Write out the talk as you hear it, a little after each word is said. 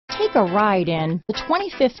Take a ride in the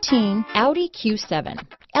 2015 Audi Q7.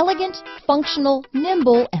 Elegant, functional,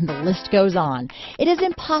 nimble, and the list goes on. It is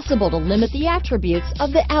impossible to limit the attributes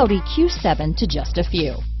of the Audi Q7 to just a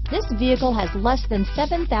few. This vehicle has less than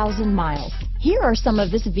 7,000 miles. Here are some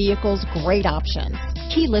of this vehicle's great options: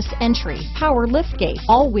 keyless entry, power liftgate,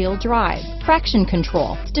 all-wheel drive, traction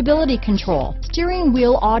control, stability control, steering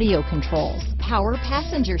wheel audio controls, power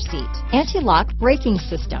passenger seat, anti-lock braking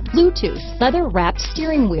system, Bluetooth, leather-wrapped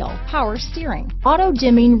steering wheel, power steering,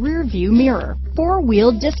 auto-dimming rear view mirror,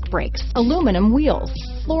 four-wheel disc brakes, aluminum wheels,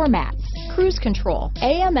 floor mats, cruise control,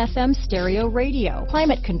 AM/FM stereo radio,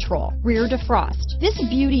 climate control, rear defrost. This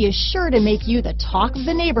beauty is sure to make you the talk of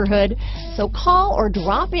the neighborhood, so call or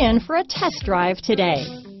drop in for a test drive today.